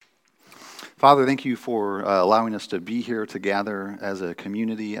Father, thank you for allowing us to be here to gather as a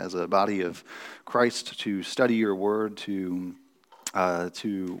community, as a body of Christ, to study your word, to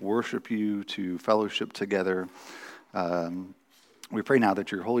worship you, to fellowship together. We pray now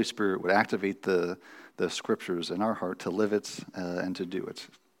that your Holy Spirit would activate the scriptures in our heart to live it and to do it.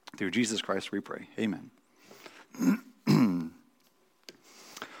 Through Jesus Christ we pray. Amen.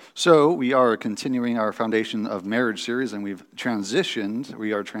 So we are continuing our Foundation of Marriage series, and we've transitioned.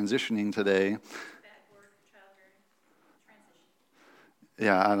 We are transitioning today.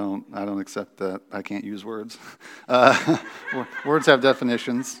 Yeah, I don't accept that. I can't use words. Words have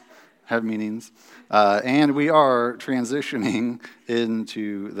definitions, have meanings, and we are transitioning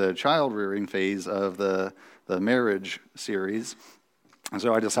into the child-rearing phase of the marriage series. And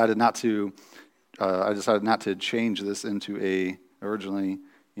so I decided not to change this into originally.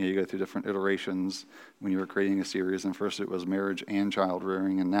 You go through different iterations when you were creating a series, and first it was marriage and child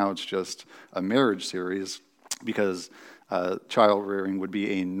rearing, and now it's just a marriage series because child rearing would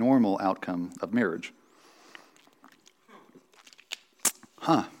be a normal outcome of marriage.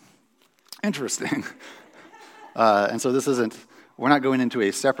 Interesting. And so we're not going into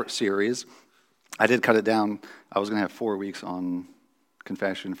a separate series. I did cut it down. I was going to have 4 weeks on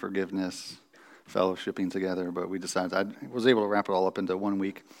confession, forgiveness, fellowshipping together, but we decided I was able to wrap it all up into 1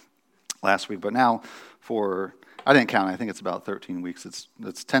 week last week. But now I didn't count. I think it's about 13 weeks. It's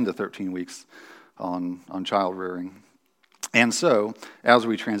 10 to 13 weeks on child rearing. And so as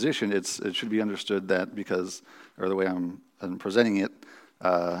we transition, it should be understood that the way I'm presenting it,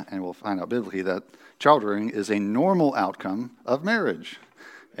 and we'll find out biblically that child rearing is a normal outcome of marriage.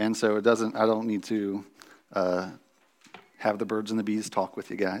 And so I don't need to have the birds and the bees talk with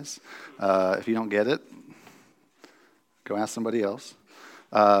you guys. If you don't get it, go ask somebody else.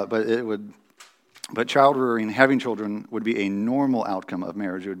 But child rearing, having children, would be a normal outcome of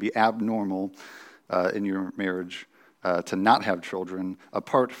marriage. It would be abnormal in your marriage to not have children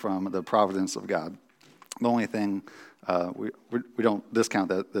apart from the providence of God. The only thing we don't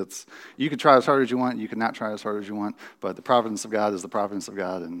discount that's you can try as hard as you want, you can not try as hard as you want, but the providence of God is the providence of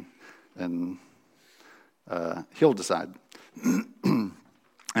God, and He'll decide.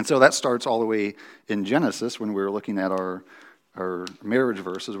 And so that starts all the way in Genesis when we were looking at our marriage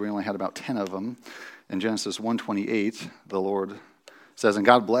verses. We only had about 10 of them. In Genesis 1:28, the Lord says, "And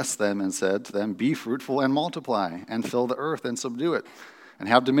God blessed them and said to them, 'Be fruitful and multiply, and fill the earth and subdue it, and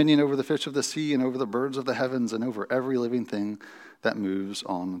have dominion over the fish of the sea, and over the birds of the heavens, and over every living thing that moves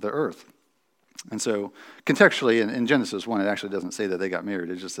on the earth.'" And so contextually, in Genesis 1, it actually doesn't say that they got married.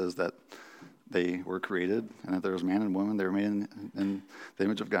 It just says that they were created, and that there was man and woman. They were made in the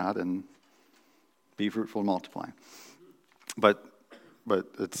image of God, and be fruitful and multiply. But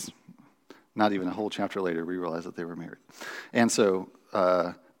it's not even a whole chapter later we realize that they were married. And so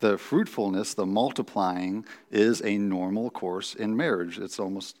the fruitfulness, the multiplying, is a normal course in marriage. It's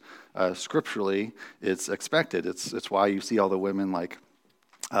almost scripturally, it's expected. It's why you see all the women like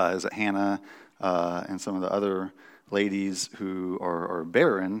is it Hannah and some of the other ladies who are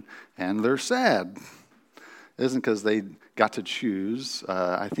barren, and they're sad. It isn't because they got to choose.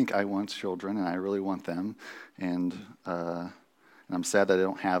 I think I want children, and I really want them, and I'm sad that I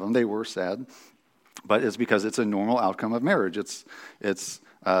don't have them. They were sad, but it's because it's a normal outcome of marriage. It's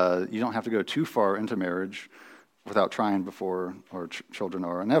you don't have to go too far into marriage without trying before children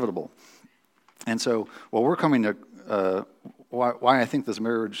are inevitable. And so, what we're coming to, why I think this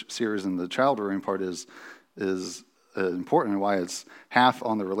marriage series and the child rearing part is important, and why it's half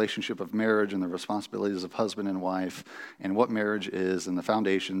on the relationship of marriage and the responsibilities of husband and wife and what marriage is and the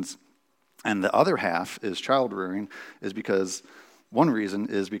foundations, and the other half is child rearing, is because one reason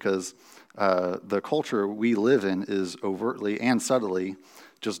is because the culture we live in is overtly and subtly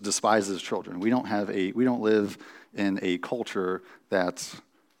just despises children. We don't live in a culture that's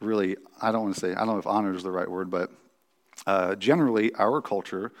really, I don't know if honor is the right word, but generally our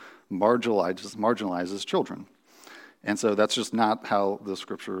culture marginalizes children. And so that's just not how the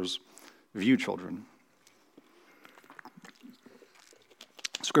scriptures view children.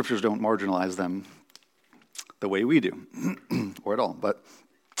 Scriptures don't marginalize them the way we do, or at all. But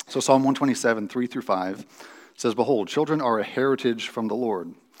so Psalm 127, 3-5 says, "Behold, children are a heritage from the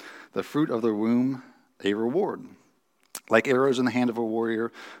Lord, the fruit of the womb a reward. Like arrows in the hand of a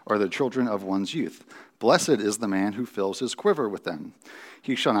warrior are the children of one's youth. Blessed is the man who fills his quiver with them.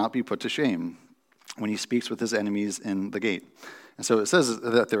 He shall not be put to shame when he speaks with his enemies in the gate." And so it says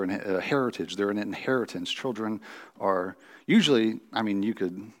that they're a heritage, they're an inheritance. Children are usually, you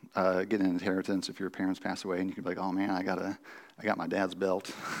could get an inheritance if your parents pass away, and you could be like, "Oh man, I got my dad's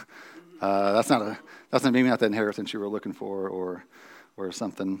belt." That's maybe not the inheritance you were looking for, or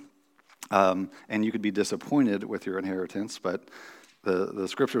something. and you could be disappointed with your inheritance, but the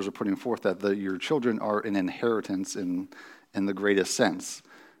scriptures are putting forth that your children are an inheritance in the greatest sense,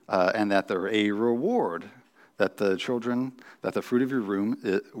 and that they're a reward. That the fruit of your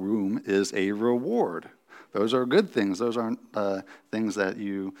womb is a reward. Those are good things. Those aren't things that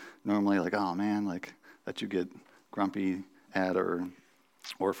you normally like, oh man, like that you get grumpy at or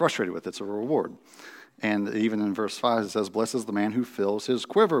frustrated with. It's a reward. And even in verse 5, it says, blessed is the man who fills his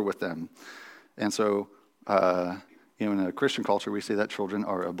quiver with them. And so, in a Christian culture, we say that children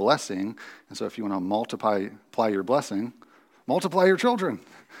are a blessing. And so if you want to multiply your blessing, multiply your children.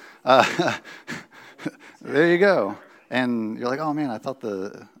 There you go. And you're like, oh man, I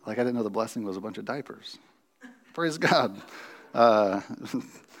didn't know the blessing was a bunch of diapers. Praise God. Thought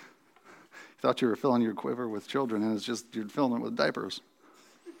you were filling your quiver with children, and it's just you're filling it with diapers.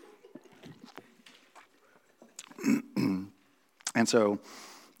 And so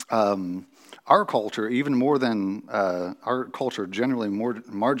our culture, even more than our culture generally more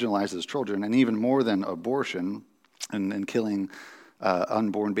marginalizes children, and even more than abortion and killing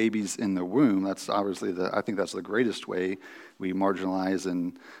unborn babies in the womb. That's obviously I think that's the greatest way we marginalize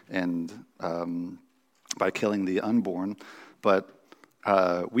and by killing the unborn. But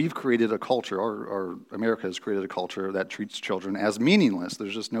we've created a culture, or America has created a culture that treats children as meaningless.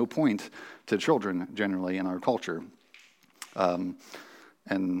 There's just no point to children generally in our culture. And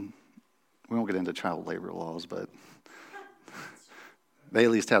we won't get into child labor laws, but they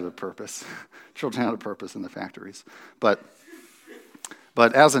at least have a purpose. Children have a purpose in the factories. But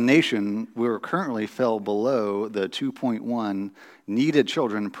as a nation, we're currently fell below the 2.1 needed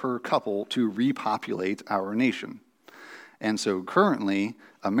children per couple to repopulate our nation. And so currently,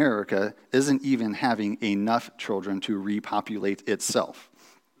 America isn't even having enough children to repopulate itself.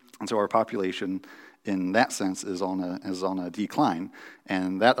 And so our population, in that sense, is on a decline.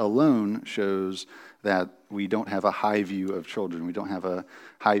 And that alone shows that we don't have a high view of children. We don't have a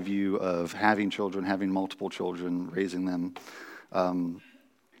high view of having children, having multiple children, raising them.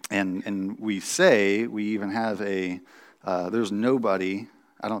 And we say we even have there's nobody,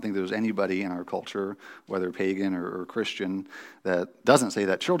 I don't think there's anybody in our culture, whether pagan or Christian, that doesn't say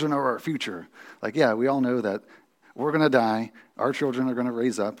that children are our future. Like, yeah, we all know that we're going to die, our children are going to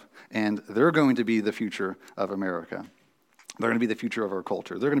raise up, and they're going to be the future of America. They're going to be the future of our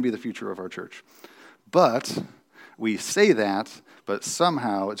culture. They're going to be the future of our church. But we say that, but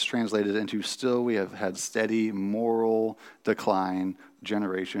somehow it's translated into still we have had steady moral decline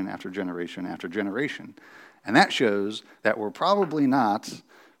generation after generation after generation. And that shows that we're probably not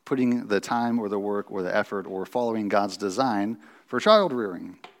putting the time or the work or the effort or following God's design for child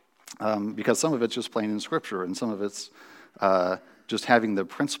rearing. Because some of it's just plain in Scripture, and some of it's just having the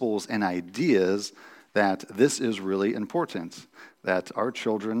principles and ideas that this is really important, that our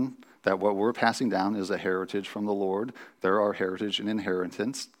children, that what we're passing down is a heritage from the Lord. They're our heritage and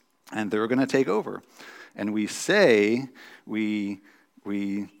inheritance, and they're going to take over. And we say we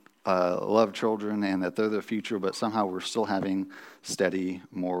love children and that they're the future, but somehow we're still having steady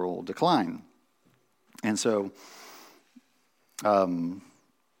moral decline. And so kind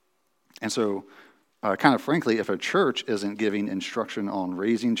of frankly, if a church isn't giving instruction on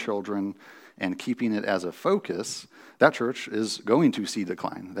raising children and keeping it as a focus, that church is going to see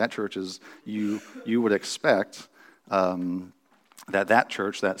decline. That church is, you would expect that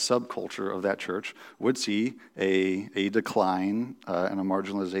church, that subculture of that church, would see a decline and a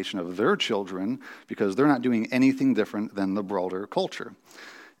marginalization of their children because they're not doing anything different than the broader culture.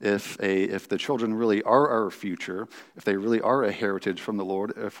 If the children really are our future, if they really are a heritage from the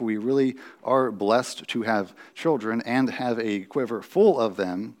Lord, if we really are blessed to have children and have a quiver full of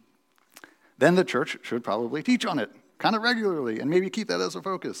them, then the church should probably teach on it kind of regularly and maybe keep that as a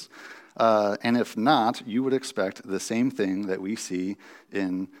focus. And if not, you would expect the same thing that we see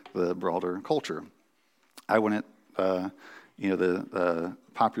in the broader culture. I wouldn't, the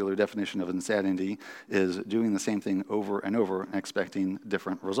popular definition of insanity is doing the same thing over and over and expecting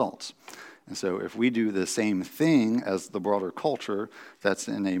different results. And so if we do the same thing as the broader culture that's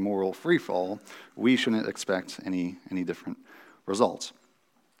in a moral freefall, we shouldn't expect any different results.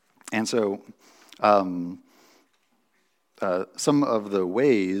 And so some of the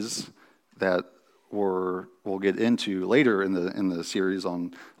ways that we'll get into later in the series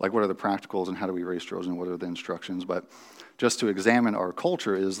on like what are the practicals and how do we raise children, what are the instructions, but just to examine our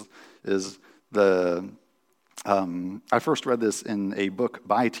culture is the I first read this in a book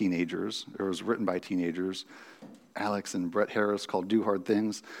by teenagers. It was written by teenagers, Alex and Brett Harris, called Do Hard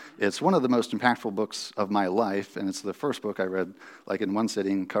Things. It's one of the most impactful books of my life, and it's the first book I read like in one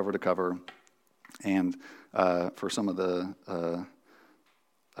sitting, cover to cover. And for some of the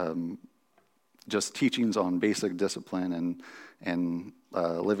just teachings on basic discipline and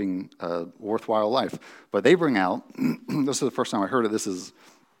living a worthwhile life. But they bring out, this is the first time I heard it, this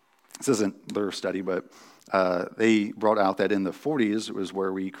isn't their study, but they brought out that in the 40s was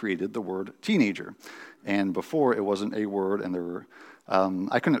where we created the word teenager. And before it wasn't a word, and there were,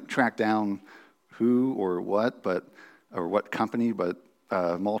 I couldn't track down who or what company, but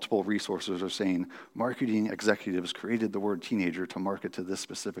multiple resources are saying marketing executives created the word teenager to market to this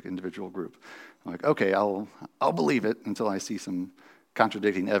specific individual group. I'm like, okay, I'll believe it until I see some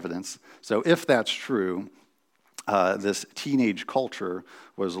contradicting evidence. So if that's true, this teenage culture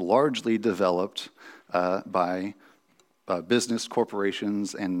was largely developed by business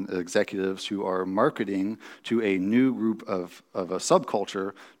corporations and executives who are marketing to a new group of a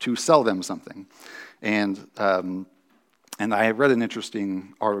subculture to sell them something. And I read an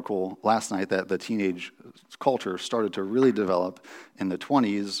interesting article last night that the teenage culture started to really develop in the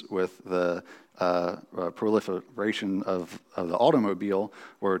 20s with the proliferation of the automobile,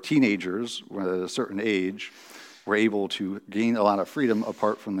 where teenagers at a certain age were able to gain a lot of freedom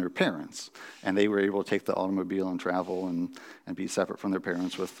apart from their parents. And they were able to take the automobile and travel and be separate from their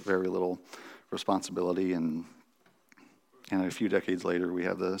parents with very little responsibility. And a few decades later, we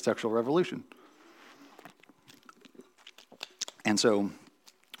have the sexual revolution. And so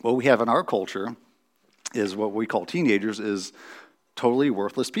what we have in our culture is what we call teenagers is totally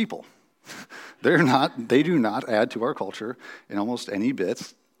worthless people. They do not add to our culture in almost any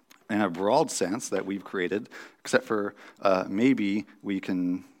bit in a broad sense that we've created, except for maybe we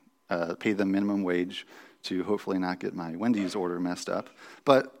can pay them minimum wage to hopefully not get my Wendy's order messed up.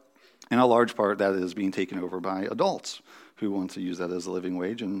 But in a large part, that is being taken over by adults who want to use that as a living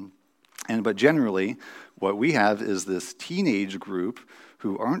wage. But generally, what we have is this teenage group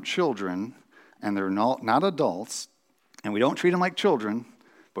who aren't children, and they're not adults, and we don't treat them like children,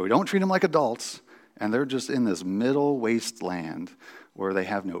 but we don't treat them like adults, and they're just in this middle wasteland where they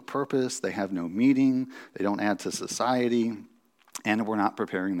have no purpose, they have no meaning, they don't add to society, and we're not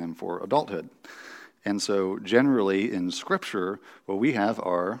preparing them for adulthood. And so generally in Scripture, what we have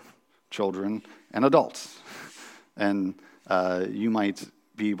are children and adults. And you might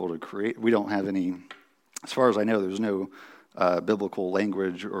be able to create, we don't have any, as far as I know, there's no biblical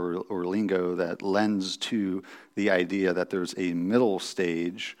language or lingo that lends to the idea that there's a middle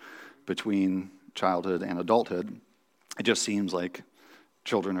stage between childhood and adulthood. It just seems like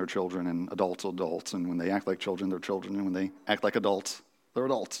children are children and adults are adults, and when they act like children, they're children, and when they act like adults, they're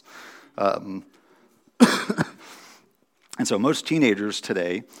adults. And so most teenagers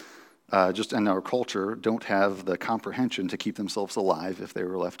today, just in our culture, don't have the comprehension to keep themselves alive if they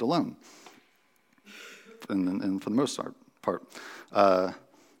were left alone. And for the most part.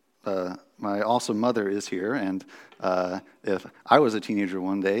 My awesome mother is here, and if I was a teenager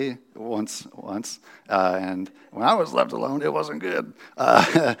once, and when I was left alone, it wasn't good.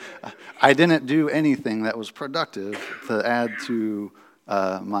 I didn't do anything that was productive to add to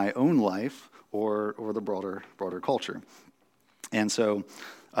my own life or the broader culture. And so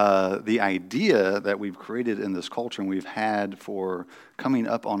the idea that we've created in this culture and we've had for coming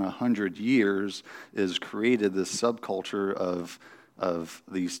up on 100 years is created this subculture of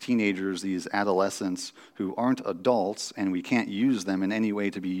these teenagers, these adolescents who aren't adults, and we can't use them in any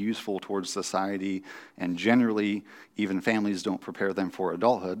way to be useful towards society, and generally even families don't prepare them for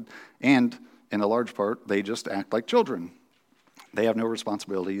adulthood, and in a large part they just act like children. They have no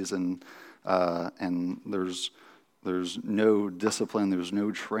responsibilities, and there's no discipline, there's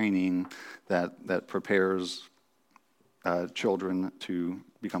no training that prepares children to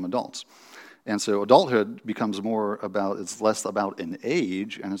become adults. And so adulthood becomes it's less about an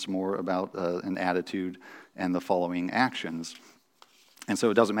age, and it's more about an attitude and the following actions. And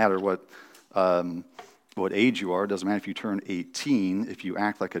so it doesn't matter what age you are. It doesn't matter if you turn 18. If you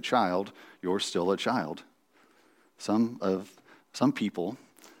act like a child, you're still a child. Some people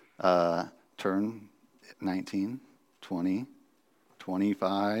turn 19, 20,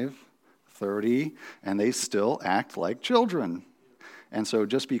 25, 30, and they still act like children. And so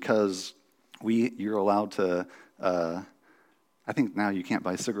just because you're allowed to, I think now you can't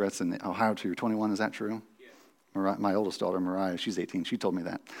buy cigarettes in Ohio till you're 21, is that true? Yeah. My oldest daughter, Mariah, she's 18, she told me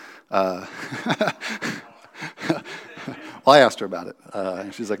that. Well, I asked her about it,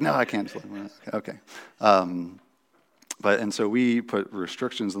 and she's like, no, I can't. Okay. And so we put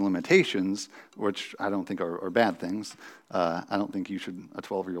restrictions and limitations, which I don't think are bad things. I don't think a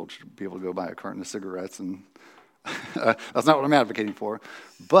 12-year-old should be able to go buy a carton of cigarettes, and that's not what I'm advocating for.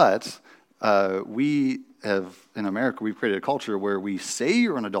 But we have, in America, we've created a culture where we say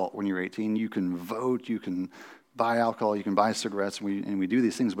you're an adult when you're 18. You can vote, you can buy alcohol, you can buy cigarettes, and we do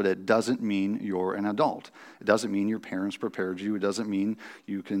these things, but it doesn't mean you're an adult. It doesn't mean your parents prepared you. It doesn't mean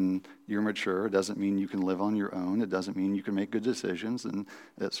you're mature. It doesn't mean you can live on your own. It doesn't mean you can make good decisions, and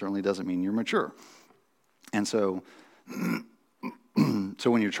it certainly doesn't mean you're mature. And so,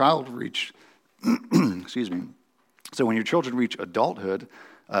 so when your child reach, excuse me, so when your children reach adulthood,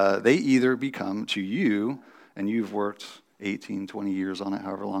 they either become to you, and you've worked 18, 20 years on it,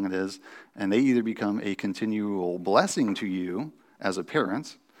 however long it is, and they either become a continual blessing to you as a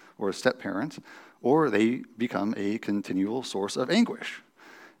parent or a step-parent, or they become a continual source of anguish.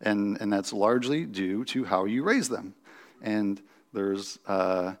 And that's largely due to how you raise them. And there's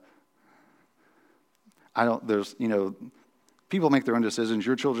people make their own decisions.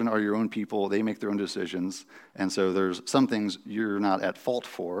 Your children are your own people. They make their own decisions. And so there's some things you're not at fault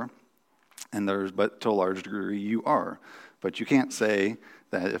for, but to a large degree you are. But you can't say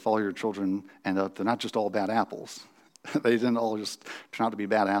that if all your children end up, they're not just all bad apples. They didn't all just turn out to be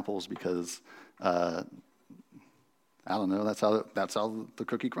bad apples because, I don't know, that's how the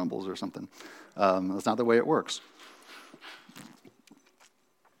cookie crumbles or something. That's not the way it works.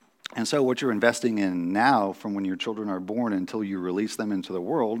 And so what you're investing in now from when your children are born until you release them into the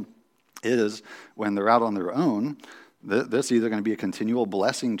world is when they're out on their own, this is either going to be a continual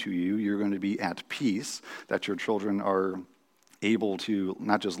blessing to you. You're going to be at peace that your children are able to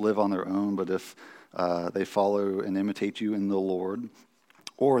not just live on their own, but if they follow and imitate you in the Lord,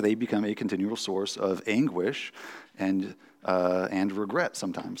 or they become a continual source of anguish and regret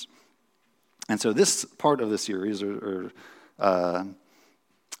sometimes. And so this part of the series, or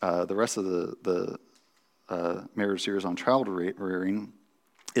the rest of the marriage series on child rearing,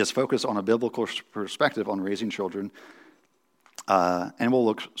 is focused on a biblical perspective on raising children, and we'll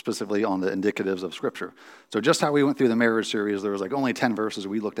look specifically on the indicatives of Scripture. So just how we went through the marriage series, there was like only 10 verses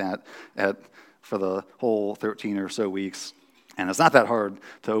we looked at for the whole 13 or so weeks, and it's not that hard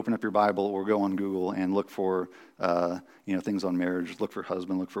to open up your Bible or go on Google and look for things on marriage, look for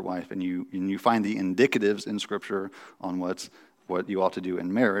husband, look for wife, and you find the indicatives in Scripture on what you ought to do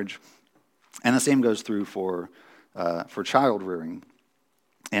in marriage, and the same goes through for child rearing.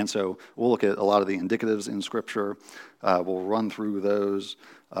 And so we'll look at a lot of the indicatives in Scripture. We'll run through those.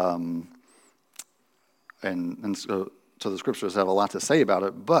 And so the Scriptures have a lot to say about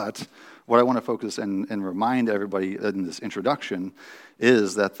it. But what I want to focus and remind everybody in this introduction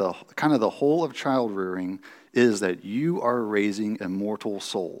is that the whole of child rearing is that you are raising immortal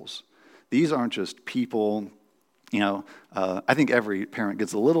souls. These aren't just people. I think every parent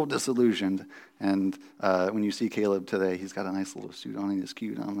gets a little disillusioned, and when you see Caleb today, he's got a nice little suit on, and he's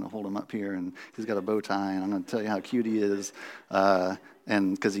cute, and I'm going to hold him up here, and he's got a bow tie, and I'm going to tell you how cute he is,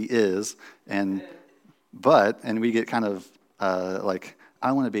 and because he is, and we get kind of like,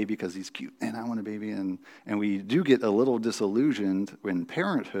 I want a baby because he's cute, and I want a baby, and we do get a little disillusioned when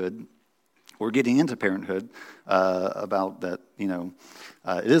parenthood, we're getting into parenthood, about that,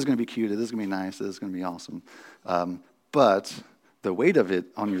 it is going to be cute, it is going to be nice, it is going to be awesome. But the weight of it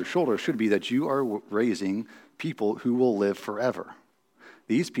on your shoulder should be that you are raising people who will live forever.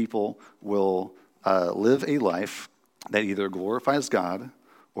 These people will live a life that either glorifies God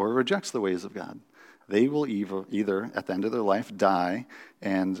or rejects the ways of God. They will either at the end of their life, die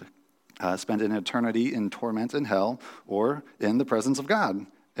and spend an eternity in torment in hell, or in the presence of God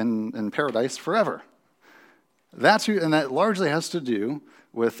in paradise forever. And that largely has to do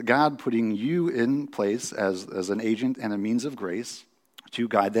with God putting you in place as an agent and a means of grace to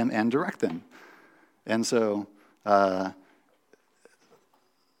guide them and direct them. And so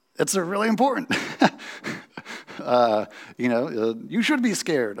it's really important. You should be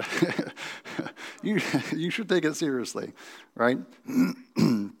scared. You should take it seriously, right?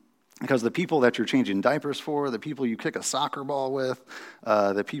 Because the people that you're changing diapers for, the people you kick a soccer ball with,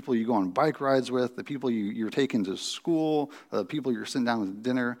 the people you go on bike rides with, the people you're taking to school, the people you're sitting down with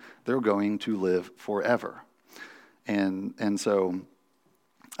dinner, they're going to live forever. And so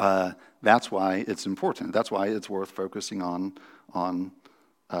that's why it's important. That's why it's worth focusing on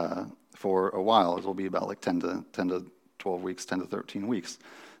for a while. It'll be about like 10 to 12 weeks, 10 to 13 weeks.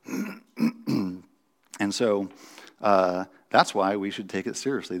 And so that's why we should take it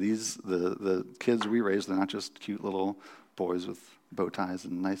seriously. The kids we raise, they're not just cute little boys with bow ties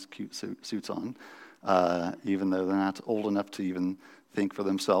and nice cute suits on, even though they're not old enough to even think for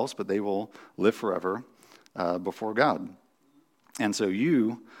themselves, but they will live forever before God. And so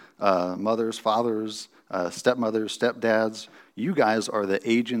you, mothers, fathers, stepmothers, stepdads, you guys are the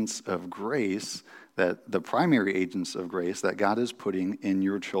agents of grace, the primary agents of grace that God is putting in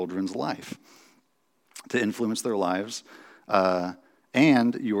your children's life to influence their lives.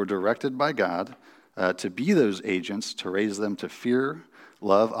 And you are directed by God to be those agents, to raise them to fear,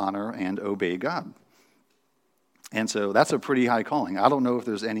 love, honor, and obey God. And so that's a pretty high calling. I don't know if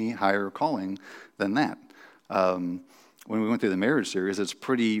there's any higher calling than that. When we went through the marriage series, it's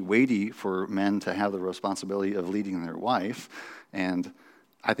pretty weighty for men to have the responsibility of leading their wife, and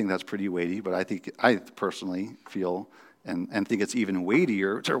I think that's pretty weighty, but I personally feel and think it's even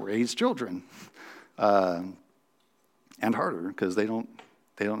weightier to raise children, and harder because they don't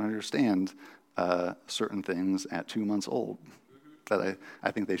understand certain things at 2 months old that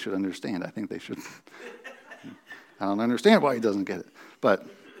I think they should understand. I think they should. I don't understand why he doesn't get it,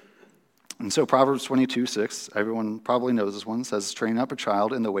 and so Proverbs 22:6, everyone probably knows this one, says, "Train up a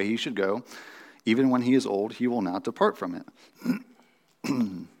child in the way he should go. Even when he is old, he will not depart from it."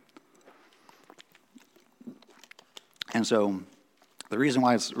 And so the reason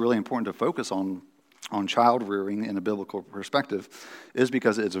why it's really important to focus on child rearing in a biblical perspective is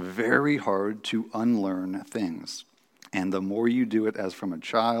because it's very hard to unlearn things. And the more you do it as from a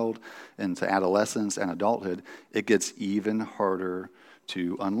child into adolescence and adulthood, it gets even harder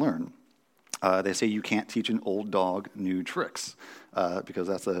to unlearn. They say you can't teach an old dog new tricks because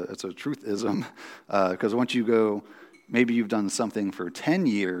it's a truthism. Because once you go, maybe you've done something for 10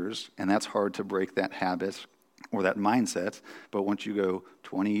 years, and that's hard to break that habit or that mindset. But once you go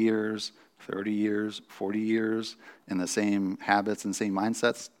 20 years, 30 years, 40 years in the same habits and same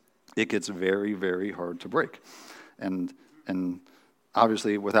mindsets, it gets very, very hard to break. And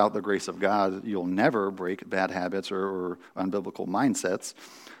obviously, without the grace of God, you'll never break bad habits or unbiblical mindsets.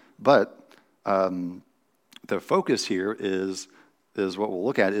 But the focus here is what we'll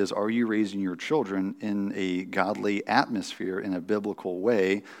look at is, are you raising your children in a godly atmosphere in a biblical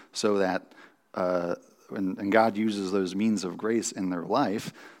way so that and God uses those means of grace in their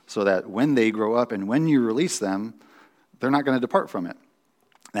life so that when they grow up and when you release them, they're not going to depart from it.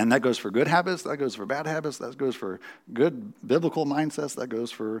 And that goes for good habits, that goes for bad habits, that goes for good biblical mindsets, that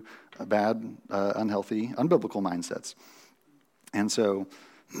goes for bad, unhealthy, unbiblical mindsets. And so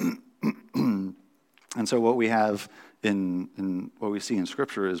what we have in what we see in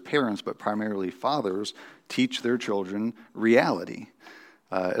Scripture is parents, but primarily fathers, teach their children reality.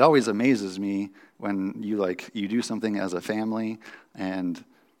 It always amazes me when you do something as a family and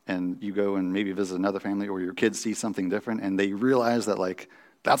you go and maybe visit another family, or your kids see something different and they realize that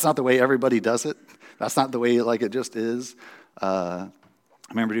that's not the way everybody does it. That's not the way it just is. I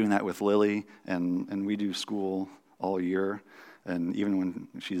remember doing that with Lily, and we do school all year. And even when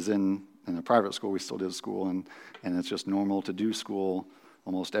she's in a private school, we still did school, and it's just normal to do school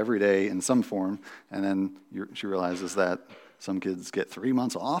almost every day in some form. And then she realizes that some kids get 3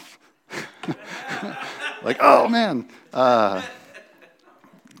 months off. Oh man,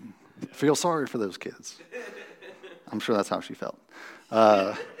 feel sorry for those kids. I'm sure that's how she felt.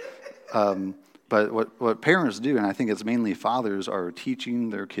 But what parents do, and I think it's mainly fathers, are teaching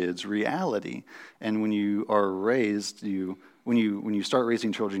their kids reality. And when you are raised, when you start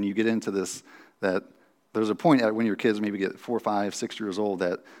raising children, you get into this, that there's a point at when your kids maybe get 4, 5, 6 years old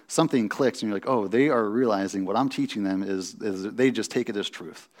that something clicks and you're like, oh, they are realizing what I'm teaching them is they just take it as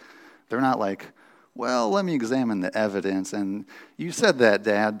truth. They're not like, well, let me examine the evidence. And you said that,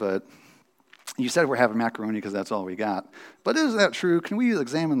 Dad, but you said we're having macaroni because that's all we got. But is that true? Can we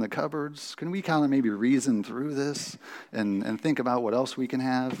examine the cupboards? Can we kind of maybe reason through this and think about what else we can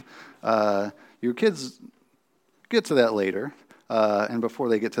have? Your kids get to that later, and before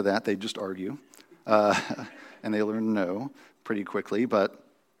they get to that, they just argue, and they learn no pretty quickly. But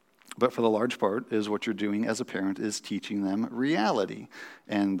for the large part is what you're doing as a parent is teaching them reality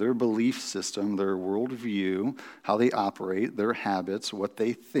and their belief system, their worldview, how they operate, their habits, what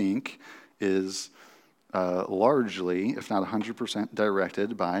they think is largely, if not 100%,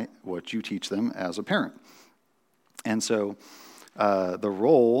 directed by what you teach them as a parent. And so the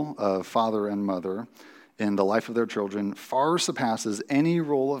role of father and mother in the life of their children far surpasses any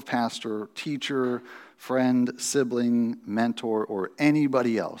role of pastor, teacher, friend, sibling, mentor, or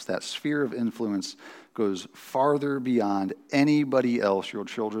anybody else. That sphere of influence goes farther beyond anybody else your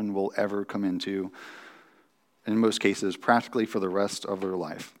children will ever come into, in most cases, practically for the rest of their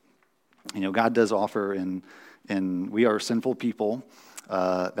life. God does offer we are sinful people.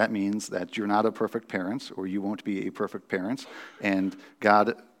 That means that you're not a perfect parent, or you won't be a perfect parent, and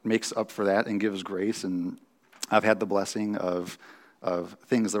God makes up for that and gives grace. And I've had the blessing of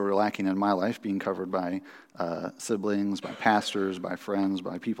things that were lacking in my life being covered by siblings, by pastors, by friends,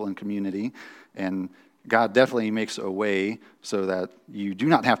 by people in community. And God definitely makes a way so that you do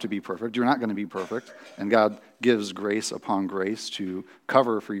not have to be perfect. You're not going to be perfect. And God gives grace upon grace to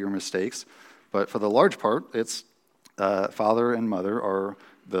cover for your mistakes. But for the large part, it's father and mother are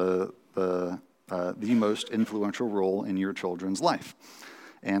the the most influential role in your children's life.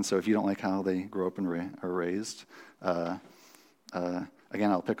 And so if you don't like how they grow up and are raised, again,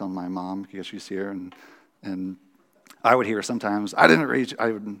 I'll pick on my mom because she's here, and I would hear sometimes, I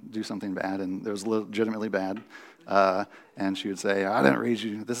would do something bad, and it was legitimately bad, and she would say, I didn't raise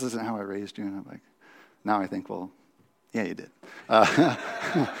you, this isn't how I raised you, and I'm like, now I think, well, yeah, you did.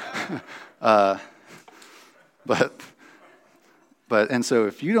 And so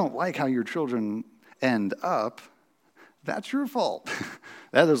if you don't like how your children end up, that's your fault.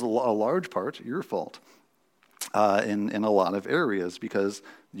 That is a large part your fault in a lot of areas because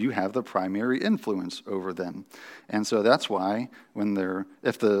you have the primary influence over them. And so that's why when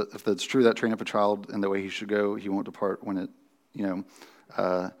if it's true that train up a child in the way he should go, he won't depart when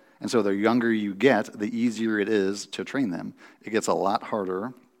and so the younger you get, the easier it is to train them. It gets a lot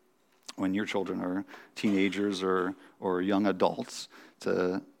harder when your children are teenagers or young adults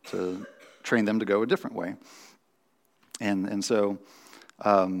to train them to go a different way. And so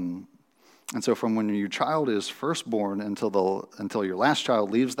from when your child is first born until your last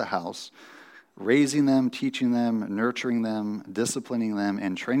child leaves the house, raising them, teaching them, nurturing them, disciplining them,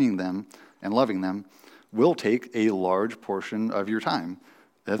 and training them and loving them will take a large portion of your time,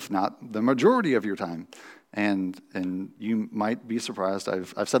 if not the majority of your time. And you might be surprised.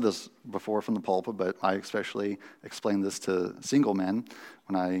 I've said this before from the pulpit, but I especially explain this to single men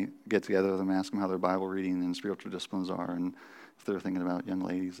when I get together with them, ask them how their Bible reading and spiritual disciplines are, and if they're thinking about young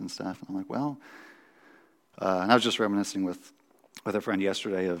ladies and stuff. And I'm like, well, and I was just reminiscing with a friend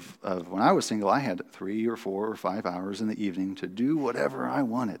yesterday of when I was single, I had 3 or 4 or 5 hours in the evening to do whatever I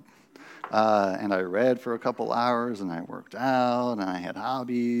wanted. And I read for a couple hours, and I worked out, and I had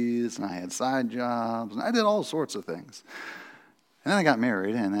hobbies, and I had side jobs, and I did all sorts of things. And then I got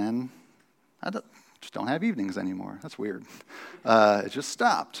married, and then I just don't have evenings anymore. That's weird. It just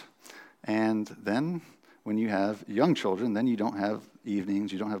stopped. And then when you have young children, then you don't have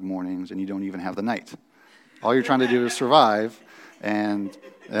evenings, you don't have mornings, and you don't even have the night. All you're trying to do is survive and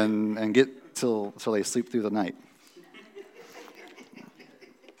get till they sleep through the night.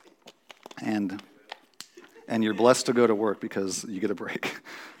 And you're blessed to go to work because you get a break.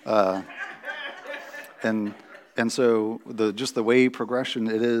 And so the way progression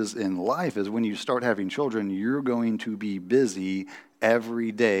it is in life is when you start having children, you're going to be busy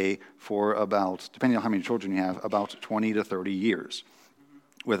every day for about, depending on how many children you have, about 20 to 30 years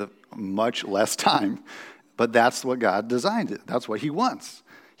with much less time. But that's what God designed it. That's what he wants.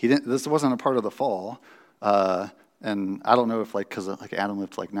 This wasn't a part of the fall. And I don't know if because Adam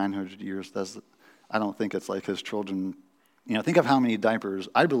lived 900 years, I don't think it's like his children, think of how many diapers,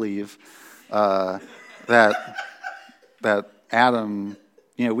 I believe that Adam,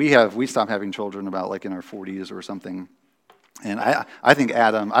 we stopped having children about in our 40s or something. And I think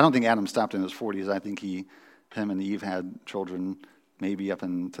I don't think Adam stopped in his 40s. I think him and Eve had children maybe up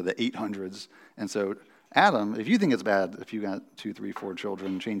into the 800s. And so Adam, if you think it's bad if you got 2, 3, 4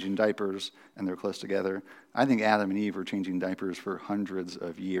 children changing diapers and they're close together, I think Adam and Eve were changing diapers for hundreds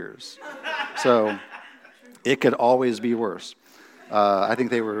of years. So it could always be worse. I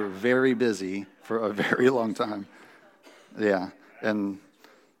think they were very busy for a very long time. Yeah, and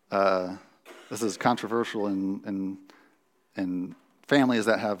this is controversial in families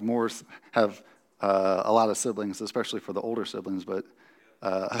that have a lot of siblings, especially for the older siblings, but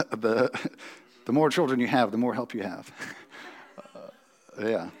the more children you have, the more help you have.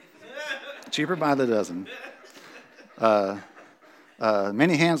 Yeah. Cheaper by the dozen.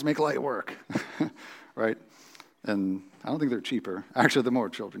 Many hands make light work. Right? And I don't think they're cheaper. Actually, the more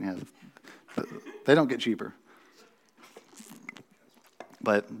children you have, they don't get cheaper.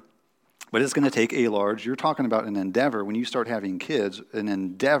 But it's going to take you're talking about an endeavor, when you start having kids, an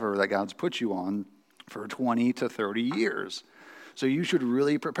endeavor that God's put you on for 20 to 30 years. So you should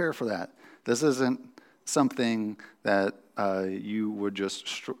really prepare for that. This isn't something that you would just,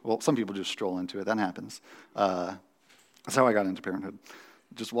 some people just stroll into it. That happens. That's how I got into parenthood.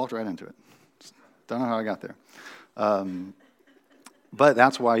 Just walked right into it. Don't know how I got there. But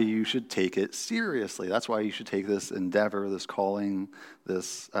that's why you should take it seriously. That's why you should take this endeavor, this calling,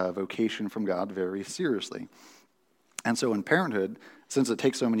 this vocation from God very seriously. And so in parenthood, since it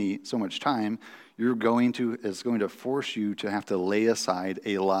takes so much time, it's going to force you to have to lay aside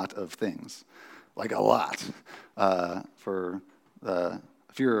a lot of things, like a lot.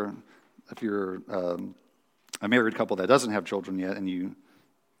 If you're a married couple that doesn't have children yet, and you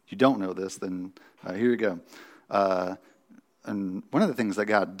don't know this, then here you go. And one of the things that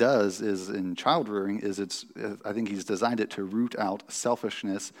God does is in child rearing is I think he's designed it to root out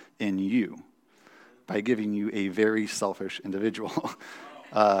selfishness in you by giving you a very selfish individual.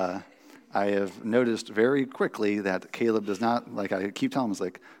 I have noticed very quickly that Caleb does not, like I keep telling him, it's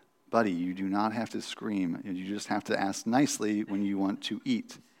like, buddy, you do not have to scream. You just have to ask nicely when you want to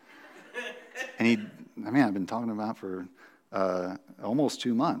eat. And I've been talking about for almost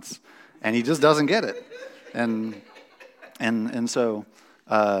 2 months, and he just doesn't get it. And so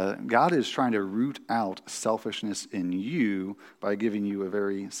God is trying to root out selfishness in you by giving you a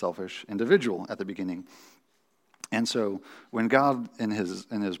very selfish individual at the beginning. And so when God in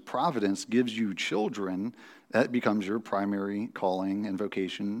his providence gives you children, that becomes your primary calling and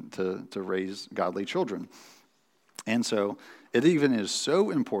vocation to raise godly children. And so it even is so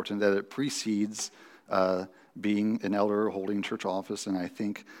important that it precedes being an elder holding church office. And I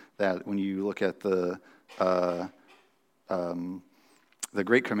think that when you look at the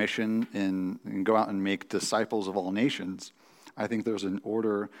Great Commission and go out and make disciples of all nations, I think there's an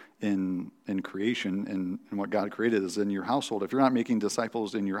order in creation, and what God created is in your household. If you're not making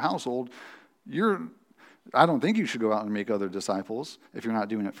disciples in your household, I don't think you should go out and make other disciples if you're not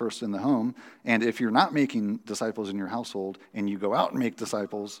doing it first in the home. And if you're not making disciples in your household and you go out and make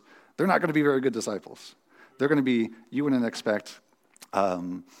disciples, they're not going to be very good disciples. They're going to be, you wouldn't expect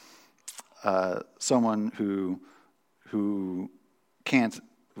someone who can't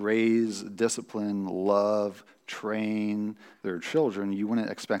raise, discipline, love, train their children. You wouldn't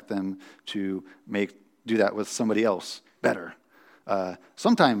expect them to do that with somebody else better.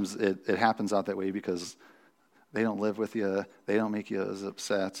 Sometimes it happens out that way because they don't live with you, they don't make you as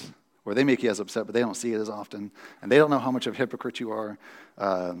upset, or they make you as upset, but they don't see it as often, and they don't know how much of a hypocrite you are,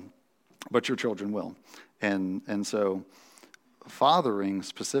 but your children will. And so fathering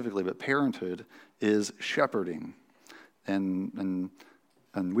specifically, but parenthood is shepherding. And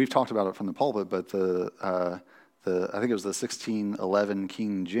we've talked about it from the pulpit, but I think it was the 1611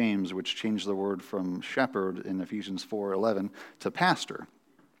 King James, which changed the word from shepherd in Ephesians 4:11 to pastor.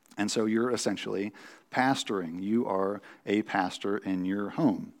 And so you're essentially pastoring. You are a pastor in your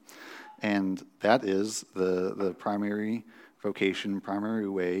home. And that is the primary vocation, primary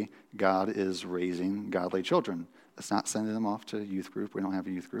way God is raising godly children. It's not sending them off to youth group. We don't have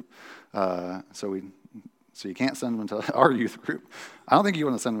a youth group. So you can't send them to our youth group. I don't think you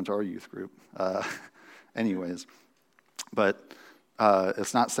want to send them to our youth group. Anyways, but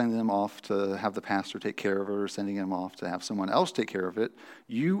it's not sending them off to have the pastor take care of it or sending them off to have someone else take care of it.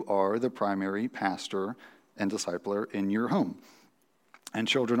 You are the primary pastor and discipler in your home. And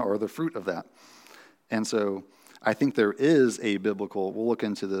children are the fruit of that. And so I think there is a biblical, we'll look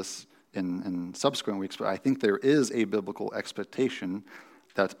into this in subsequent weeks, but I think there is a biblical expectation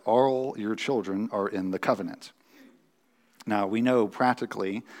that all your children are in the covenant. Now, we know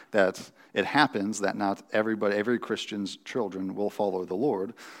practically that it happens that not every Christian's children will follow the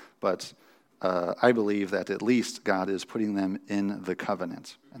Lord, but I believe that at least God is putting them in the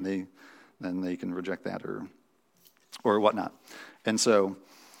covenant, and then they can reject that or whatnot. And so,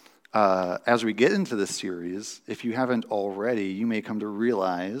 as we get into this series, if you haven't already, you may come to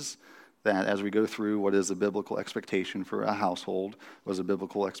realize that as we go through what is a biblical expectation for a household, was a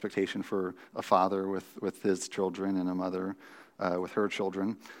biblical expectation for a father with his children and a mother with her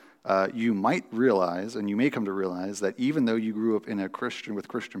children, you might realize, and you may come to realize, that even though you grew up with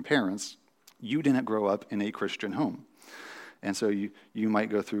Christian parents, you didn't grow up in a Christian home. And so you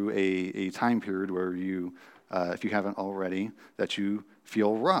might go through a time period where you, if you haven't already, that you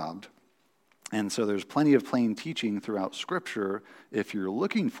feel robbed. And so there's plenty of plain teaching throughout Scripture, if you're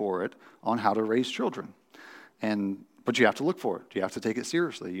looking for it, on how to raise children. But you have to look for it. You have to take it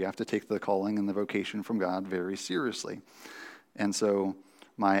seriously. You have to take the calling and the vocation from God very seriously. And so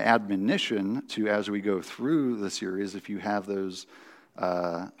my admonition to, as we go through the series, if you have those,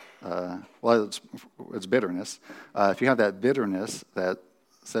 it's bitterness. If you have that bitterness that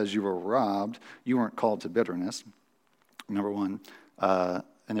says you were robbed, you weren't called to bitterness, number one.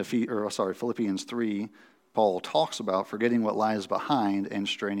 In Philippians 3, Paul talks about forgetting what lies behind and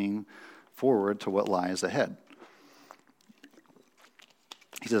straining forward to what lies ahead.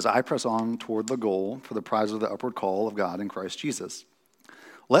 He says, I press on toward the goal for the prize of the upward call of God in Christ Jesus.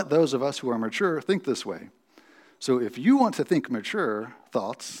 Let those of us who are mature think this way. So if you want to think mature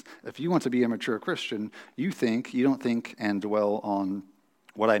thoughts, if you want to be a mature Christian, you don't think and dwell on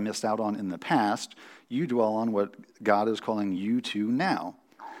what I missed out on in the past. You dwell on what God is calling you to now.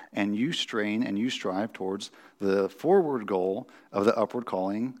 And you strain and you strive towards the forward goal of the upward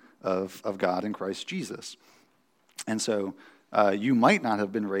calling of God in Christ Jesus. And so you might not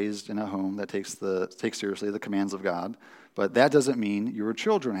have been raised in a home that takes seriously the commands of God, but that doesn't mean your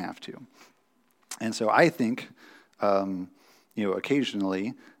children have to. And so I think,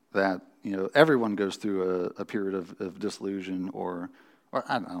 occasionally that, everyone goes through a period of disillusion or or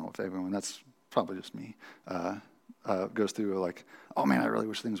I don't know if everyone, that's probably just me, goes through like, oh man, I really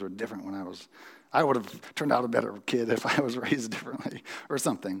wish things were different when I would have turned out a better kid if I was raised differently or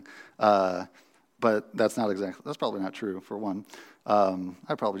something. But that's probably not true, for one.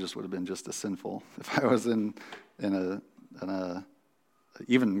 I probably just would have been just as sinful if I was in a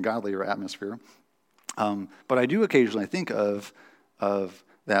even godlier atmosphere. But I do occasionally think of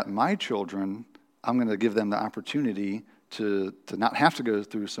that my children, I'm going to give them the opportunity to not have to go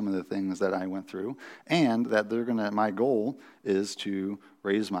through some of the things that I went through, and that my goal is to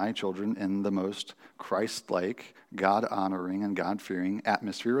raise my children in the most Christ-like, God-honoring, and God-fearing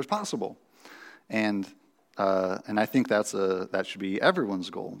atmosphere as possible. And I think that should be everyone's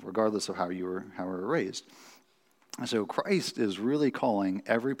goal, regardless of how we were raised. So Christ is really calling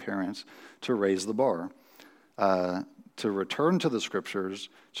every parent to raise the bar, to return to the Scriptures,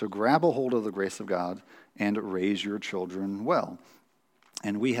 to grab a hold of the grace of God, and raise your children well.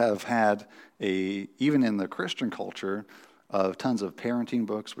 And we have had even in the Christian culture, tons of parenting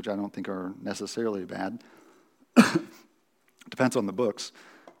books, which I don't think are necessarily bad. Depends on the books.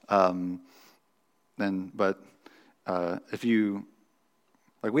 If you,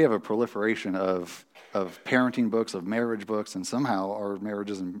 like, we have a proliferation of parenting books, of marriage books, and somehow our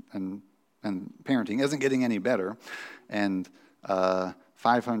marriages and parenting isn't getting any better. And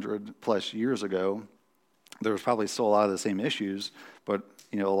 500 plus years ago, there was probably still a lot of the same issues, but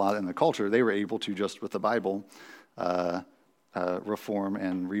a lot in the culture, they were able to just with the Bible reform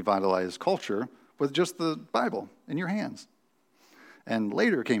and revitalize culture with just the Bible in your hands. And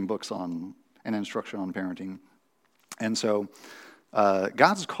later came books on and instruction on parenting. And so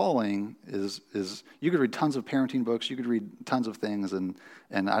God's calling is you could read tons of parenting books, you could read tons of things, and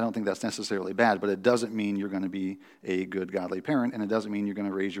I don't think that's necessarily bad, but it doesn't mean you're going to be a good godly parent, and it doesn't mean you're going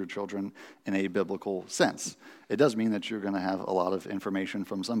to raise your children in a biblical sense. It does mean that you're going to have a lot of information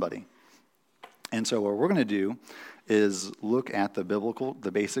from somebody. And so what we're going to do is look at the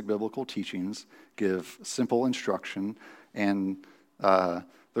basic biblical teachings, give simple instruction, and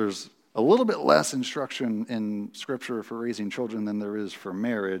there's a little bit less instruction in Scripture for raising children than there is for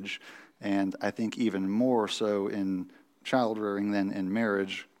marriage, and I think even more so in child rearing than in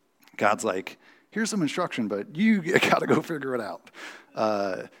marriage. God's like, here's some instruction, but you got to go figure it out.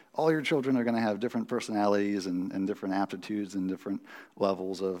 All your children are going to have different personalities and different aptitudes and different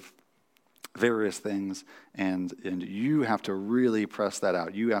levels of various things, and you have to really press that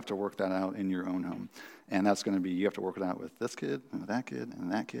out. You have to work that out in your own home. And that's going to be, you have to work it out with this kid and that kid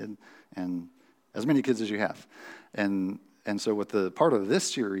and that kid and as many kids as you have. And so what the part of this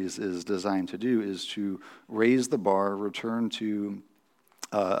series is designed to do is to raise the bar, return to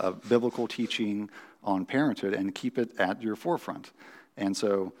a biblical teaching on parenthood and keep it at your forefront. And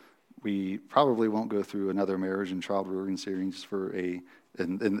so we probably won't go through another marriage and child rearing series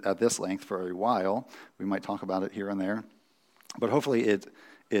at this length for a while. We might talk about it here and there. But hopefully it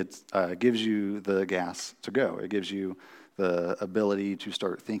gives you the gas to go. It gives you the ability to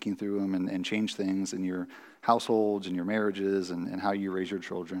start thinking through them and change things in your households and your marriages and how you raise your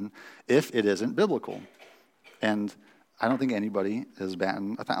children, if it isn't biblical. And I don't think anybody is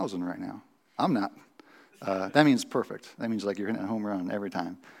batting 1,000 right now. I'm not. That means perfect. That means like you're hitting a home run every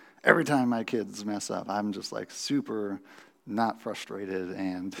time. Every time my kids mess up, I'm just like super not frustrated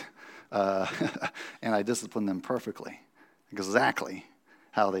and I discipline them perfectly, exactly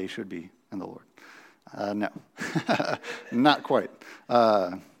how they should be in the Lord. No, not quite.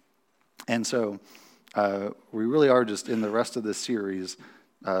 And so we really are just in the rest of this series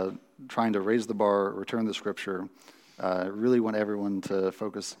trying to raise the bar, return to Scripture. I really want everyone to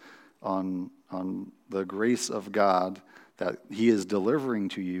focus on the grace of God that He is delivering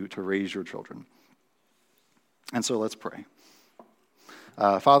to you to raise your children. And so let's pray.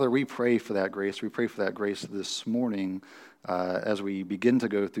 Father, we pray for that grace. We pray for that grace this morning as we begin to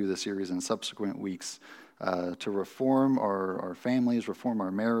go through the series in subsequent weeks to reform our families, reform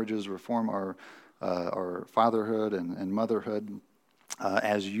our marriages, reform our fatherhood and motherhood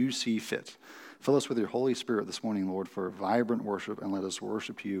as you see fit. Fill us with your Holy Spirit this morning, Lord, for vibrant worship, and let us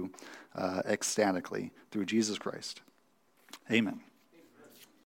worship you ecstatically through Jesus Christ. Amen.